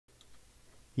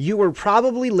You were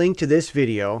probably linked to this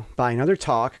video by another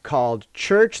talk called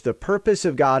Church, the Purpose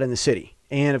of God in the City.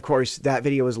 And of course, that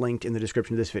video is linked in the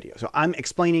description of this video. So I'm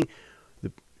explaining the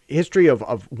history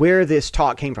of where this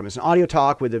talk came from. It's an audio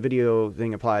talk with the video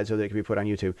thing applied so that it can be put on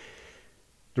YouTube.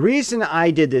 The reason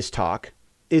I did this talk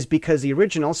is because the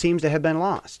original seems to have been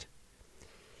lost.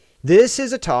 This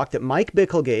is a talk that Mike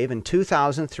Bickle gave in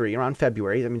 2003, around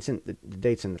February. I mean, the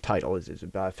date's in the title. It's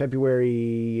about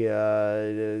February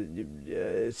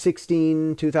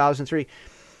 16, 2003.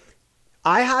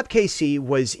 IHOP KC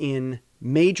was in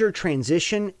major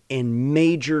transition and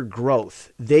major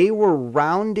growth. They were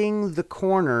rounding the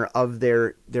corner of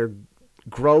their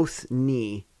growth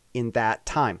knee in that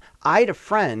time. I had a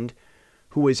friend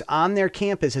who was on their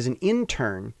campus as an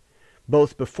intern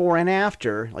both before and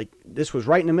after. Like, this was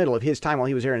right in the middle of his time while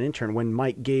he was there an intern when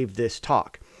Mike gave this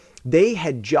talk. They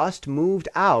had just moved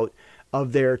out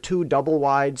of their two double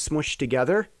wide smushed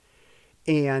together,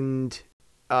 and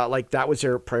like that was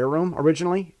their prayer room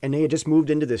originally, and they had just moved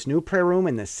into this new prayer room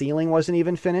and the ceiling wasn't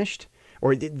even finished,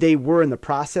 or they were in the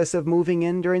process of moving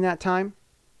in during that time.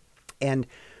 And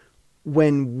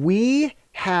when we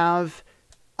have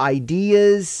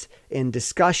ideas and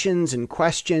discussions and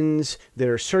questions that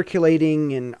are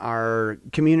circulating in our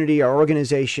community, our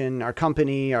organization, our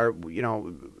company, our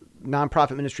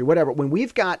nonprofit ministry, whatever, when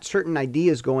we've got certain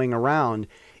ideas going around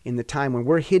in the time when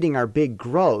we're hitting our big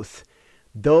growth,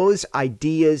 those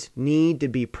ideas need to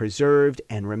be preserved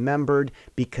and remembered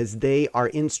because they are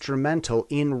instrumental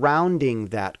in rounding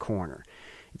that corner.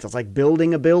 It's like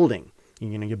building a building.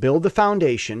 You build the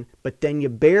foundation, but then you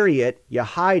bury it, you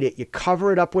hide it, you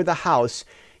cover it up with a house.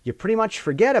 You pretty much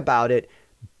forget about it,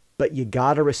 but you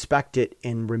got to respect it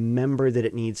and remember that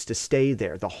it needs to stay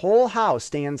there. The whole house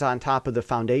stands on top of the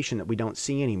foundation that we don't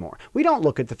see anymore. We don't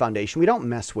look at the foundation. We don't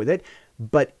mess with it,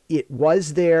 but it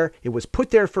was there. It was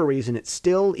put there for a reason. It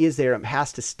still is there. It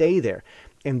has to stay there.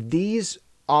 And these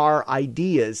are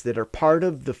ideas that are part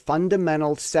of the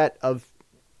fundamental set of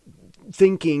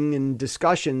thinking and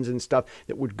discussions and stuff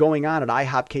that were going on at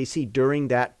IHOP KC during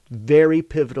that very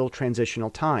pivotal transitional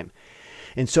time.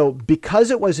 And so because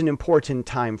it was an important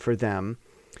time for them,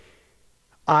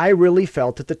 I really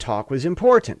felt that the talk was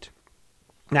important.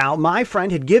 Now, my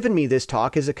friend had given me this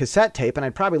talk as a cassette tape, and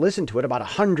I'd probably listened to it about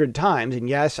 100 times. And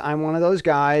yes, I'm one of those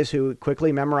guys who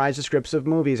quickly memorize the scripts of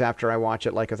movies after I watch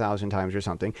it like 1,000 times or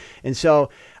something. And so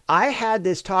I had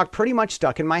this talk pretty much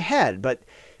stuck in my head, but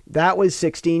that was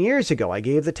 16 years ago. I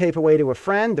gave the tape away to a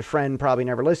friend. The friend probably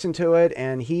never listened to it,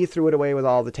 and he threw it away with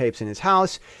all the tapes in his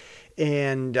house.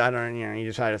 And he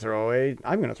decided to throw away,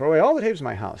 I'm going to throw away all the tapes in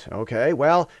my house. Okay,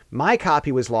 well, my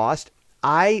copy was lost.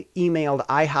 I emailed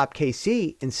IHOP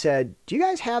KC and said, do you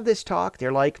guys have this talk?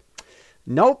 They're like,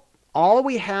 nope. All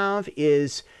we have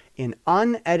is an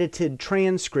unedited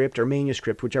transcript or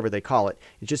manuscript, whichever they call it.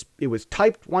 It was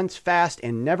typed once fast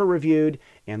and never reviewed,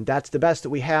 and that's the best that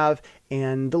we have.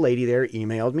 And the lady there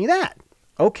emailed me that.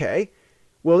 Okay.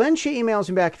 Well, then she emails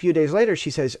me back a few days later.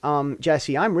 She says,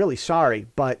 Jesse, I'm really sorry,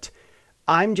 but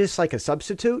I'm just like a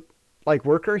substitute, like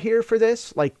worker here for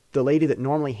this. Like the lady that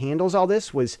normally handles all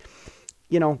this was,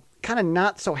 kind of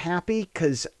not so happy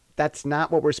because that's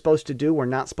not what we're supposed to do. We're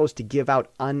not supposed to give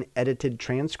out unedited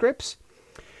transcripts.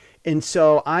 And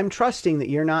so I'm trusting that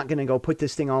you're not going to go put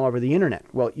this thing all over the internet.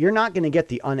 Well, you're not going to get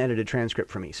the unedited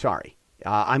transcript from me. Sorry.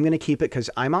 I'm going to keep it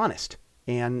because I'm honest.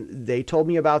 And they told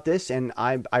me about this, and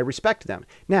I respect them.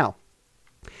 Now,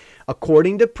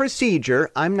 according to procedure,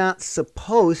 I'm not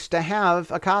supposed to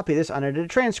have a copy of this unedited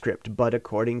transcript. But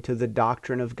according to the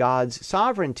doctrine of God's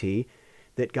sovereignty,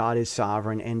 that God is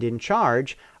sovereign and in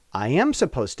charge, I am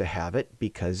supposed to have it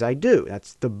because I do.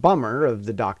 That's the bummer of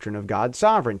the doctrine of God's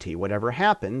sovereignty. Whatever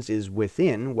happens is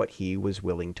within what he was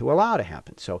willing to allow to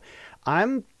happen. So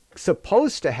I'm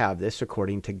supposed to have this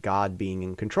according to God being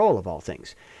in control of all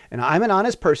things. And I'm an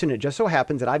honest person. It just so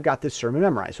happens that I've got this sermon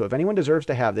memorized. So if anyone deserves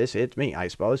to have this, it's me, I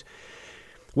suppose.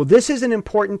 Well, this is an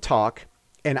important talk,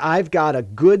 and I've got a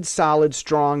good, solid,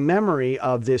 strong memory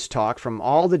of this talk from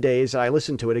all the days that I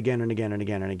listened to it again and again and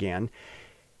again and again.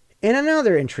 And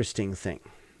another interesting thing,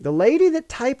 the lady that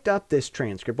typed up this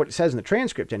transcript, what it says in the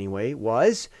transcript anyway,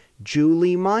 was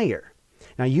Julie Meyer.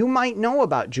 Now, you might know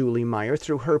about Julie Meyer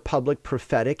through her public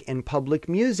prophetic and public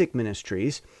music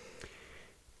ministries.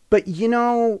 But,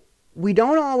 we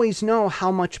don't always know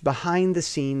how much behind the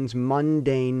scenes,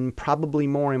 mundane, probably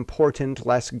more important,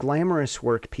 less glamorous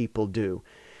work people do.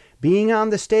 Being on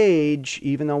the stage,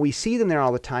 even though we see them there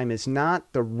all the time, is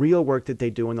not the real work that they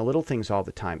do in the little things all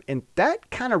the time. And that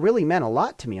kind of really meant a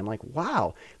lot to me. I'm like,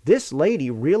 wow, this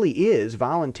lady really is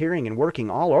volunteering and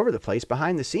working all over the place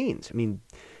behind the scenes. I mean,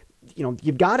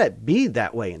 you've got to be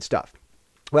that way and stuff.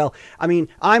 Well, I mean,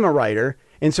 I'm a writer,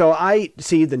 and so I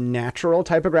see the natural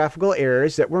typographical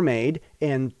errors that were made,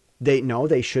 and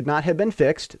they should not have been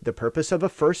fixed. The purpose of a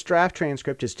first draft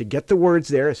transcript is to get the words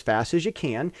there as fast as you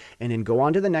can, and then go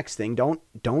on to the next thing.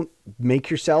 Don't make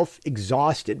yourself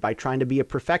exhausted by trying to be a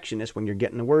perfectionist when you're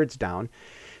getting the words down.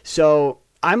 So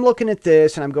I'm looking at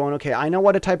this and I'm going, okay, I know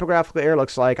what a typographical error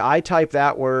looks like. I type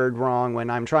that word wrong when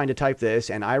I'm trying to type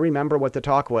this, and I remember what the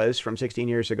talk was from 16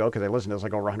 years ago because I listened to this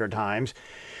like over 100 times.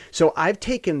 So I've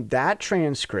taken that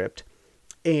transcript,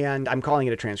 and I'm calling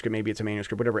it a transcript. Maybe it's a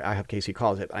manuscript, whatever IHOP-KC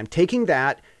calls it. I'm taking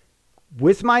that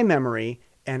with my memory,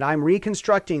 and I'm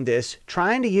reconstructing this,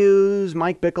 trying to use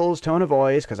Mike Bickle's tone of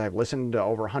voice, because I've listened to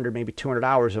over 100, maybe 200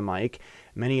 hours of Mike.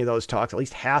 Many of those talks, at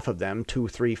least half of them, 2,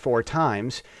 3, 4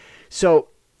 times. So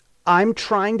I'm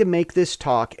trying to make this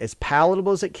talk as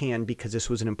palatable as it can because this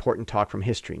was an important talk from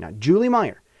history. Now, Julie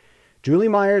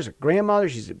Meyer's a grandmother.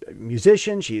 She's a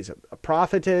musician. She's a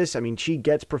prophetess. I mean, she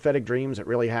gets prophetic dreams that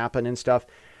really happen and stuff.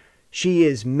 She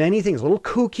is many things, a little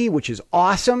kooky, which is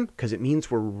awesome because it means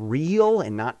we're real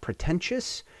and not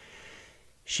pretentious.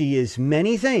 She is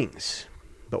many things,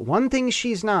 but one thing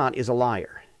she's not is a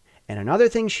liar. And another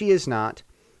thing she is not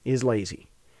is lazy.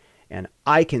 And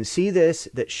I can see this,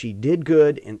 that she did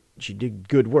good, and she did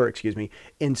good work,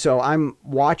 And so I'm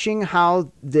watching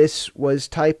how this was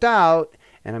typed out,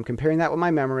 and I'm comparing that with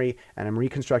my memory, and I'm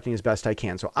reconstructing as best I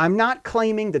can. So I'm not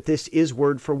claiming that this is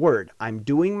word for word. I'm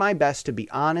doing my best to be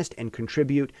honest and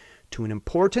contribute to an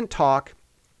important talk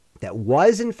that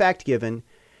was in fact given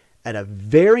at a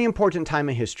very important time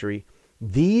in history.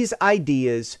 These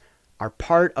ideas are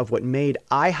part of what made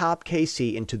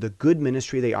IHOP-KC into the good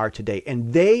ministry they are today.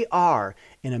 And they are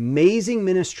an amazing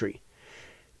ministry.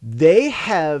 They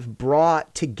have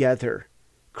brought together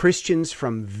Christians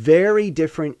from very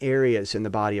different areas in the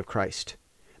body of Christ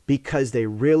because they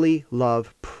really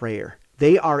love prayer.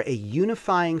 They are a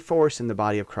unifying force in the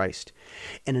body of Christ.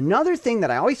 And another thing that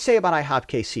I always say about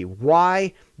IHOP-KC,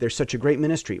 why they're such a great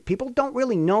ministry, people don't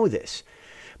really know this,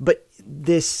 but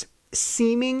this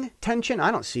seeming tension,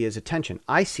 I don't see it as a tension.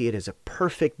 I see it as a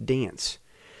perfect dance.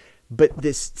 But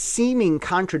this seeming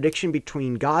contradiction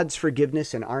between God's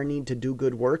forgiveness and our need to do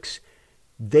good works,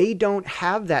 they don't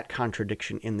have that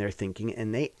contradiction in their thinking.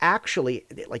 And they actually,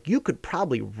 like, you could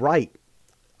probably write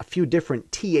a few different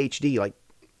THD, like,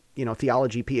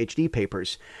 theology PhD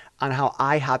papers on how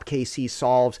IHOP-KC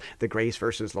solves the grace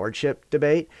versus lordship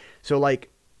debate. So, like,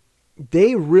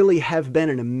 they really have been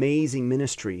an amazing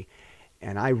ministry.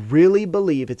 And I really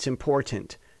believe it's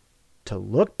important to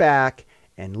look back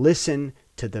and listen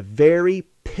to the very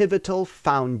pivotal,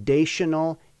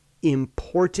 foundational,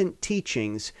 important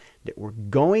teachings that were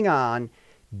going on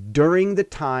during the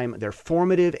time, their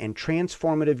formative and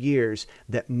transformative years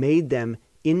that made them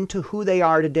into who they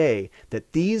are today,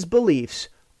 that these beliefs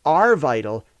are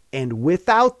vital, and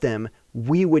without them,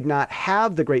 we would not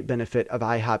have the great benefit of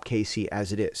IHOP-KC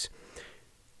as it is.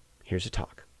 Here's a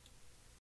talk.